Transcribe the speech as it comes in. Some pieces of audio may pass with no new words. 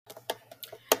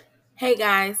Hey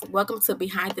guys, welcome to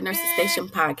Behind the Nurses Station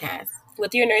podcast.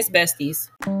 with your nurse besties.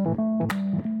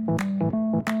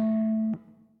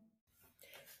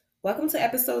 Welcome to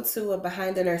episode 2 of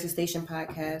Behind the Nurses Station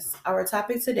podcast. Our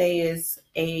topic today is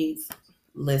AIDS.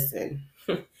 Listen,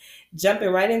 jumping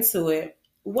right into it.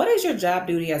 What is your job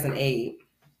duty as an aide?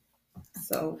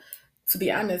 So, to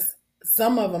be honest,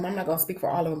 some of them, I'm not going to speak for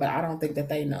all of them, but I don't think that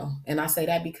they know. And I say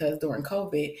that because during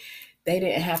COVID, they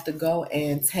didn't have to go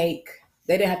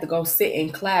sit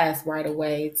in class right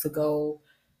away to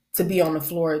be on the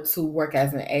floor to work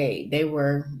as an aide. They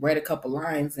read a couple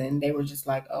lines and they were just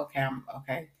like, okay.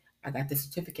 I got this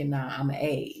certificate now. I'm an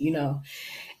aide,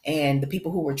 And the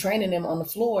people who were training them on the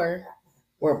floor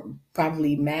were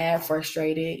probably mad,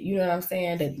 frustrated. You know what I'm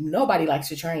saying? That nobody likes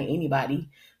to train anybody.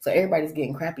 So everybody's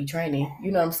getting crappy training.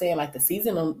 You know what I'm saying? Like the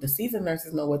seasoned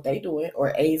nurses know what they're doing,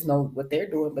 or aides know what they're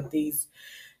doing, but these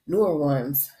newer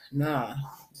ones, nah.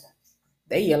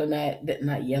 They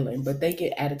not yelling, but they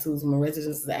get attitudes when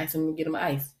residents is asking them to get them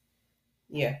ice.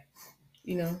 Yeah.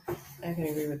 I can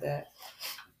agree with that.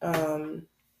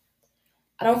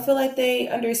 I don't feel like they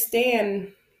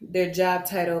understand their job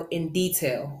title in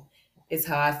detail, is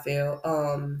how I feel.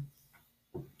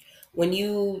 When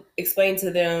you explain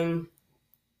to them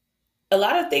a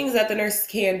lot of things that the nurse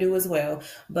can do as well,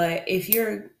 but if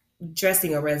you're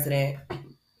dressing a resident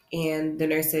and the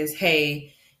nurse says,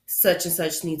 hey, such and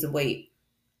such needs a wait,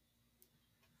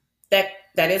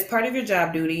 that is part of your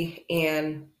job duty,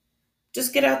 and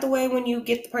just get out the way when you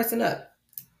get the person up.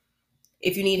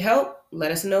 If you need help,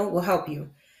 let us know. We'll help you.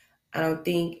 I don't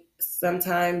think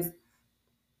sometimes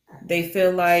they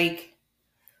feel like,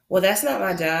 well, that's not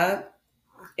my job.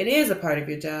 It is a part of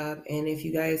your job. And if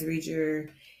you guys read your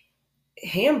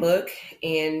handbook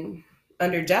and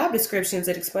under job descriptions,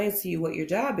 it explains to you what your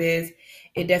job is.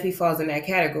 It definitely falls in that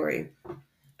category.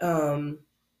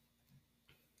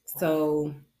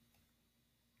 So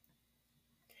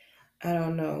I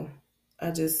don't know. I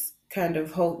just kind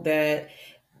of hope that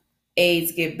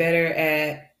aides get better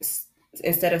at,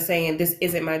 instead of saying, this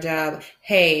isn't my job,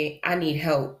 hey, I need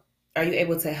help. Are you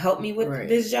able to help me with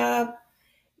this job?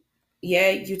 Yeah,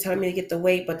 you're telling me to get the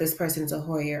weight, but this person's a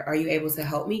Hoyer. Are you able to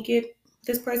help me get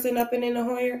this person up and in a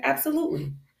Hoyer?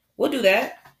 Absolutely. We'll do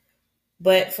that.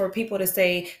 But for people to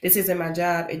say, this isn't my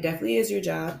job, it definitely is your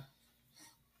job.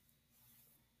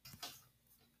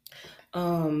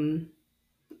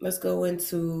 Let's go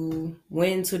into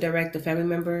when to direct a family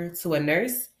member to a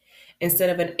nurse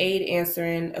instead of an aide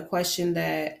answering a question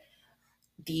that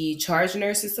the charge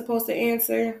nurse is supposed to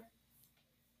answer.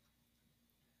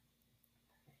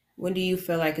 When do you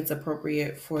feel like it's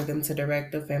appropriate for them to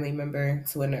direct a family member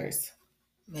to a nurse?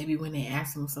 Maybe when they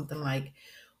ask them something like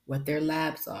what their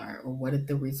labs are or what if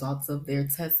the results of their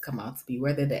tests come out to be,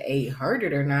 whether the aide heard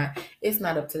it or not, it's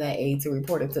not up to that aide to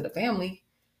report it to the family.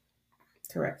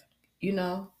 Correct.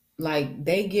 Like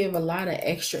they give a lot of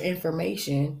extra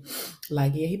information.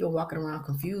 Like, yeah, he been walking around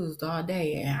confused all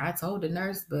day, and I told the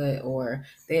nurse, or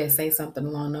they'll say something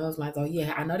along those lines. Oh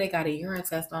yeah, I know they got a urine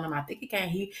test on him. I think he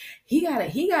can't. He got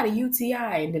a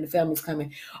UTI, and then the family's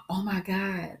coming. Oh my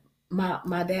God,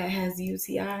 my dad has a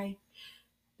UTI.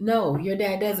 No, your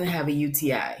dad doesn't have a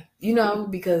UTI.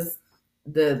 Because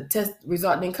the test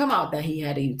result didn't come out that he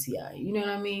had a UTI. You know what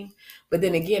I mean? But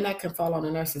then again, that can fall on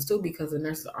the nurses too, because the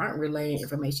nurses aren't relaying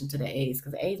information to the aides,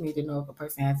 because the aides need to know if a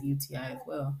person has a UTI as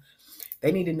well.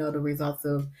 They need to know the results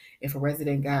of if a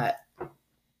resident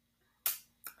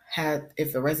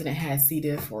if a resident had C.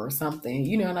 diff or something.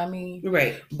 You know what I mean?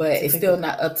 Right. But it's still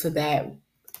not up to that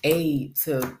aide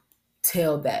to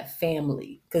tell that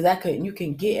family, because you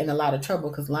can get in a lot of trouble,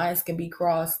 because lines can be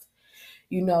crossed.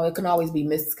 It can always be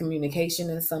miscommunication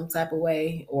in some type of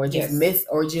way, or just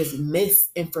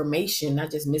misinformation,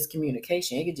 not just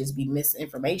miscommunication. It could just be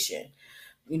misinformation.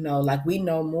 Like we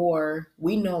know more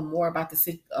about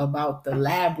the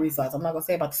lab results. I'm not gonna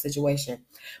say about the situation,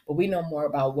 but we know more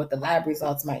about what the lab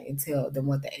results might entail than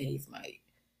what the aides might.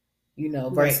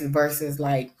 Versus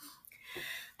like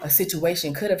a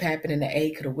situation could have happened and the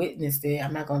aide could have witnessed it.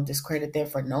 I'm not gonna discredit them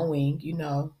for knowing.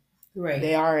 Right.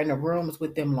 They are in the rooms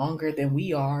with them longer than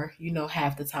we are,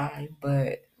 half the time.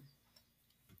 But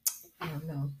I don't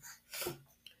know.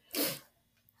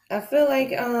 I feel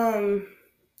like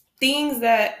things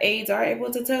that aides are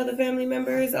able to tell the family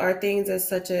members are things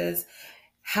such as,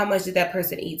 how much did that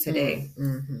person eat today?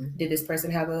 Mm-hmm. Did this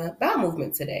person have a bowel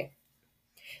movement today?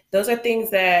 Those are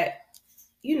things that,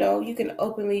 you can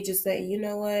openly just say, you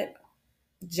know what,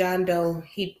 John Doe,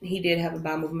 he did have a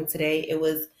bowel movement today. It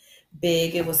was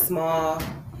big, it was small,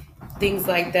 things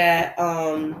like that.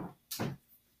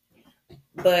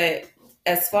 But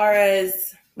as far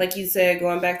as like you said,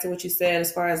 going back to what you said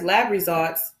as far as lab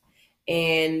results,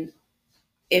 and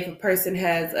if a person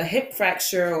has a hip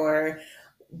fracture or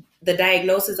the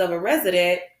diagnosis of a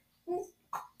resident,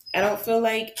 I don't feel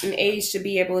like an aide should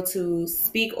be able to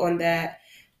speak on that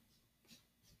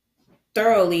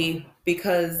thoroughly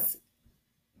because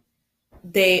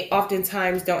they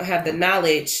oftentimes don't have the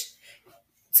knowledge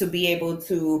to be able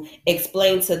to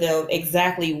explain to them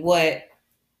exactly what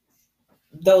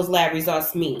those lab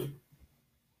results mean.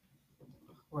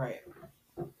 Right.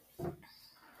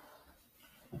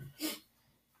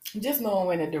 Just knowing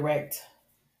when to direct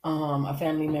a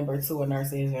family member to a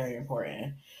nurse is very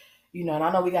important. You know, and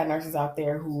I know we got nurses out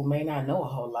there who may not know a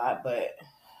whole lot, but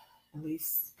at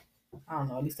least, I don't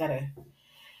know, at least gotta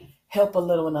help a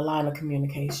little in the line of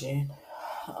communication.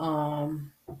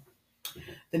 Um,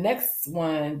 the next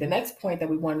point that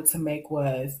we wanted to make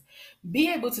was be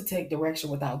able to take direction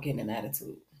without getting an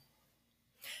attitude.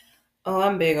 Oh,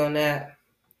 I'm big on that.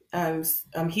 I'm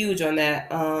huge on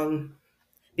that.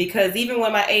 Because even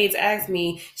when my aides ask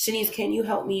me, Shanice, can you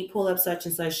help me pull up such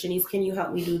and such? Shanice, can you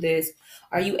help me do this?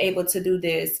 Are you able to do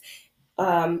this?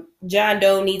 John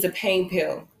Doe needs a pain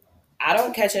pill. I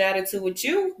don't catch an attitude with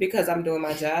you because I'm doing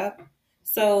my job.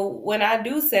 So when I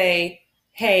do say,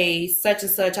 hey, such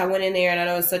and such, I went in there and I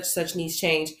know such and such needs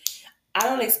change, I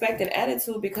don't expect an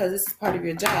attitude because this is part of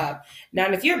your job.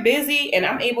 Now, if you're busy and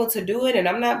I'm able to do it and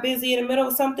I'm not busy in the middle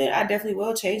of something, I definitely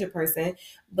will change a person.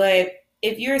 But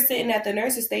if you're sitting at the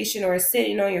nurse's station or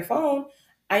sitting on your phone,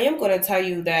 I am going to tell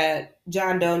you that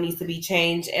John Doe needs to be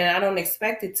changed, and I don't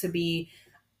expect it to be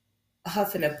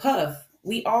huff and a puff.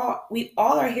 We all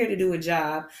are here to do a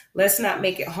job. Let's not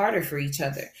make it harder for each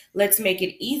other. Let's make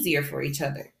it easier for each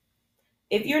other.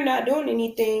 If you're not doing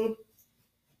anything,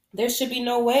 there should be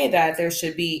no way that there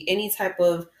should be any type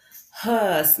of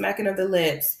smacking of the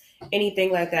lips,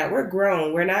 anything like that. We're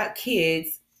grown. We're not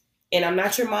kids. And I'm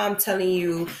not your mom telling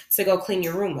you to go clean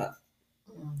your room up.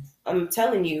 I'm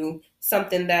telling you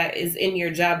something that is in your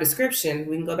job description.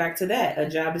 We can go back to that, a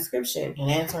job description.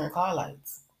 And answering call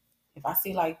lights. If I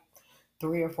see like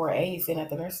 3 or 4 aides sitting at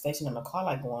the nurse station and the call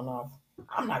light going off,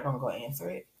 I'm not gonna go answer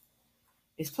it.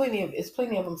 It's plenty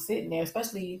of them sitting there,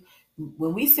 especially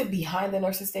when we sit behind the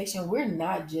nurse's station. We're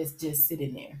not just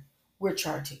sitting there. We're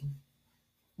charting.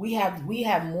 We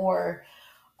have more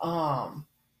um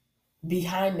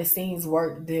behind the scenes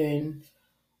work than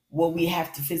what we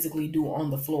have to physically do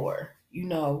on the floor. You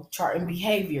know, charting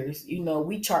behaviors. You know,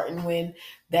 we charting when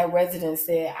that resident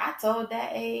said, "I told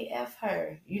that AF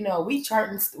her." You know, we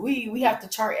charting. We have to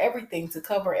chart everything to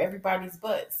cover everybody's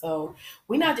butt. So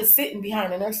we're not just sitting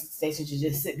behind the nurse's station to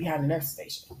just sit behind the nurse's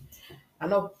station. I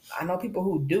know people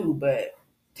who do, but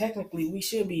technically we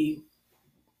should be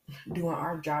doing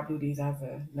our job duties as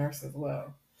a nurse as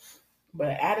well.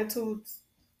 But attitudes,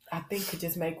 I think, could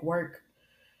just make work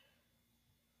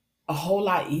a whole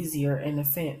lot easier in a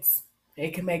sense.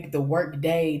 It can make the work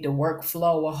day, the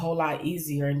workflow a whole lot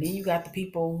easier. And then you got the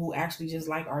people who actually just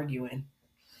like arguing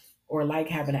or like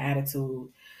having an attitude.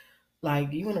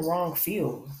 Like you in the wrong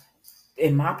field,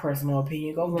 in my personal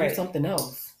opinion. Go do Right. something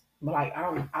else. But like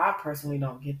I personally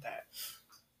don't get that.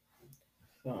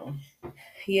 So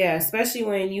Yeah, especially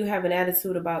when you have an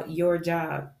attitude about your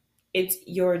job. It's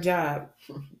your job.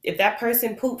 If that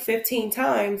person pooped 15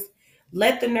 times,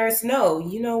 let the nurse know,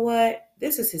 you know what?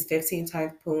 This is his 15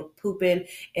 times pooping,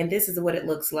 and this is what it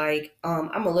looks like.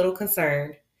 I'm a little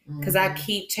concerned because I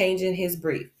keep changing his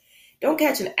brief. Don't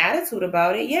catch an attitude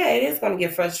about it. Yeah, it is going to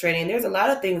get frustrating. There's a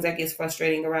lot of things that gets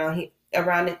frustrating around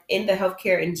in the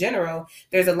healthcare in general.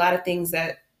 There's a lot of things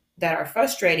that are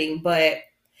frustrating, but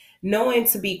knowing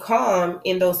to be calm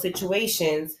in those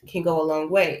situations can go a long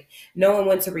way. Knowing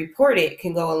when to report it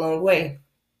can go a long way.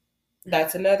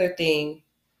 That's another thing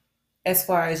as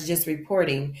far as just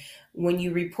reporting. When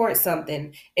you report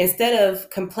something, instead of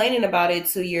complaining about it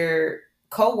to your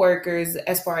coworkers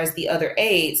as far as the other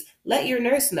aides, let your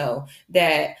nurse know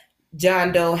that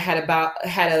John Doe had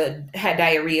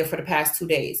diarrhea for the past 2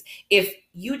 days. If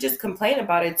you just complain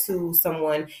about it to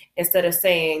someone instead of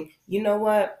saying, you know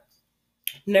what,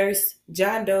 nurse,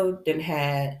 John Doe done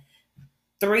had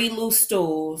 3 loose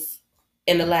stools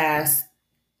in the last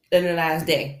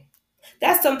day.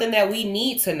 That's something that we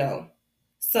need to know.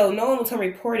 So knowing to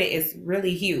report it is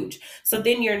really huge. So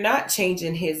then you're not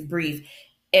changing his brief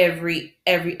every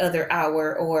other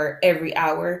hour or every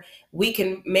hour. We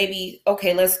can maybe,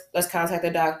 okay, let's contact the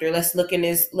doctor. Let's look in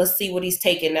this. Let's see what he's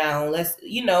taking now. Let's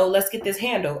get this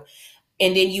handled.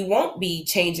 And then you won't be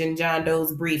changing John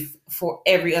Doe's brief for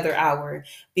every other hour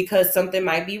because something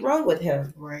might be wrong with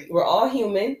him. right. We're all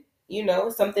human.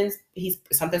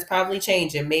 something's probably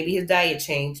changing. Maybe his diet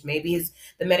changed, maybe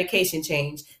the medication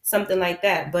changed, something like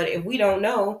that. But if we don't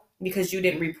know because you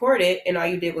didn't report it and all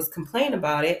you did was complain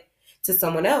about it to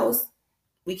someone else,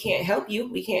 we can't help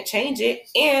you, we can't change it.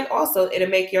 And also, it'll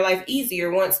make your life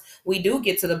easier once we do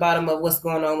get to the bottom of what's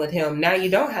going on with him. Now you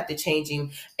don't have to change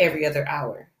him every other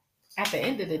hour. At the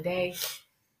end of the day,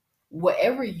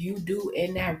 whatever you do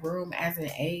in that room as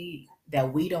an aide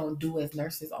that we don't do as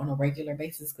nurses on a regular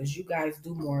basis, because you guys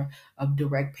do more of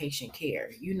direct patient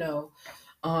care,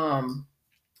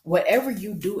 whatever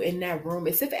you do in that room,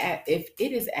 if it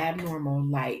is abnormal,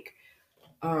 like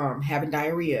having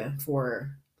diarrhea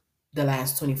for the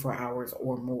last 24 hours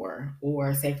or more,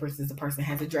 or say for instance the person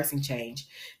has a dressing change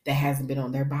that hasn't been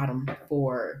on their bottom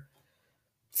for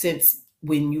since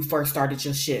when you first started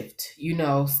your shift,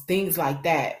 things like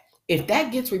that. If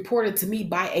that gets reported to me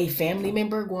by a family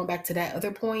member, going back to that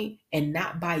other point, and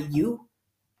not by you,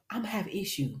 I'm gonna have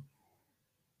issue.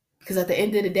 Because at the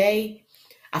end of the day,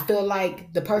 I feel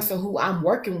like the person who I'm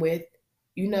working with,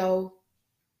 the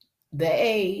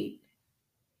aide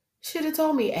should have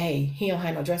told me, hey, he don't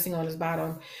have no dressing on his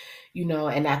bottom,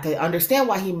 and I could understand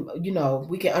why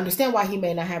we can understand why he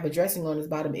may not have a dressing on his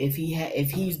bottom if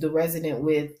he's the resident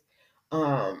with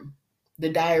um the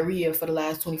diarrhea for the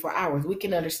last 24 hours. We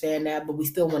can understand that, but we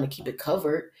still want to keep it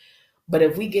covered. But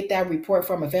if we get that report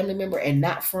from a family member and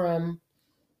not from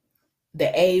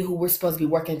the A who we're supposed to be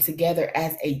working together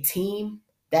as a team,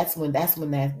 that's when there's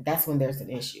an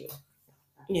issue.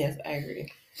 Yes, I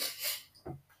agree.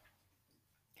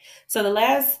 So the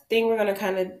last thing we're going to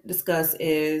kind of discuss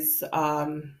is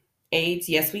aides.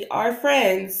 Yes, we are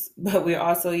friends, but we're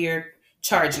also your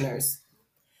charge nurse.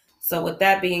 So with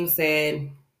that being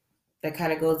said, that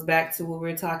kind of goes back to what we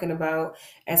were talking about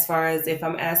as far as if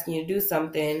I'm asking you to do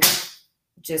something,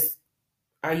 just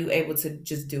are you able to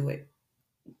just do it?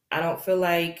 I don't feel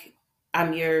like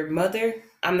I'm your mother.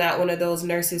 I'm not one of those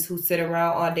nurses who sit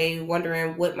around all day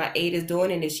wondering what my aide is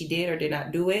doing and if she did or did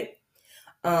not do it.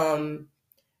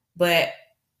 But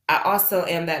I also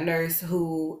am that nurse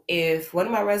who, if one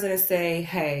of my residents say,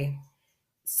 "Hey,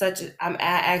 I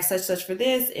asked such for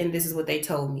this, and this is what they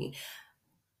told me,"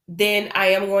 then I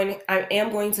am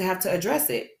going to have to address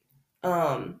it.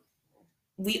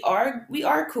 We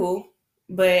are cool,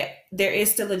 but there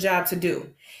is still a job to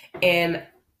do, and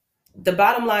the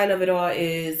bottom line of it all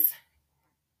is,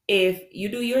 if you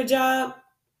do your job,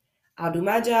 I'll do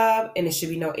my job, and there should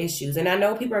be no issues. And I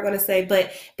know people are going to say,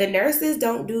 but the nurses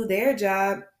don't do their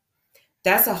job.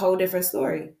 That's a whole different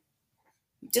story.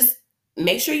 Just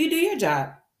make sure you do your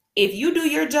job. If you do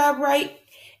your job right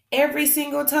every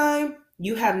single time,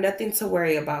 you have nothing to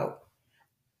worry about.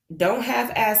 Don't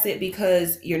half-ass it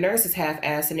because your nurse is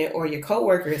half-assing it or your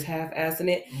coworker is half-assing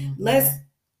it. Mm-hmm.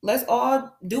 Let's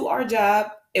all do our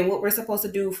job and what we're supposed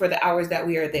to do for the hours that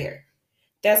we are there.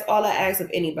 That's all I ask of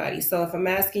anybody. So if I'm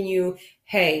asking you,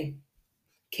 hey,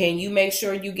 can you make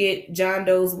sure you get John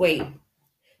Doe's weight?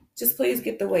 Just please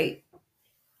get the weight.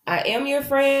 I am your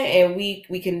friend, and we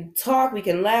can talk, we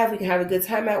can laugh, we can have a good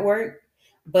time at work,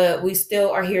 but we still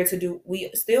are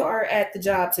at the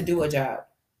job to do a job.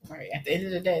 Right. At the end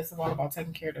of the day, it's all about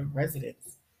taking care of the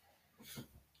residents.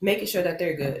 Making sure that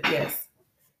they're good, yes.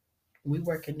 We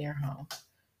work in their home.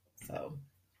 So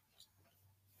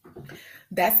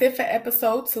that's it for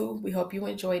episode 2. We hope you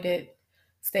enjoyed it.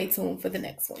 Stay tuned for the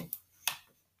next one.